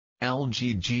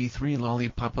LG G3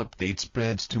 Lollipop update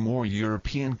spreads to more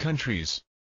European countries.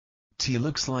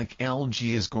 Looks like LG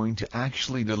is going to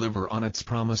actually deliver on its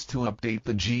promise to update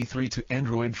the G3 to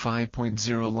Android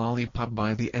 5.0 Lollipop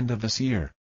by the end of this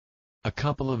year. A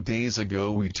couple of days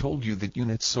ago we told you that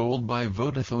units sold by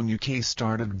Vodafone UK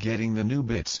started getting the new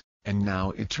bits, and now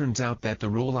it turns out that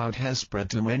the rollout has spread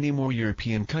to many more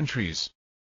European countries.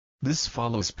 This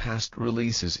follows past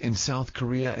releases in South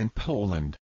Korea and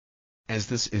Poland. As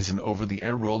this is an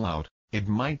over-the-air rollout, it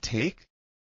might take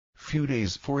few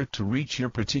days for it to reach your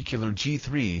particular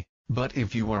G3, but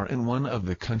if you are in one of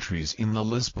the countries in the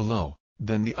list below,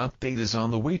 then the update is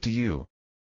on the way to you.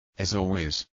 As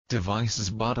always, devices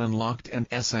bought unlocked and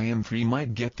SIM-free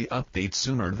might get the update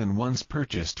sooner than ones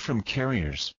purchased from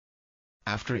carriers.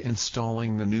 After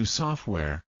installing the new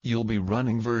software, you'll be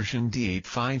running version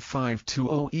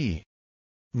D85520E.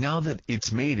 Now that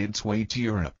it's made its way to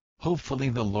Europe, hopefully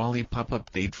the Lollipop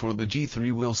update for the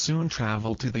G3 will soon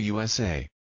travel to the USA.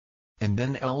 And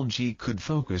then LG could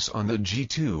focus on the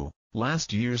G2,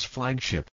 last year's flagship,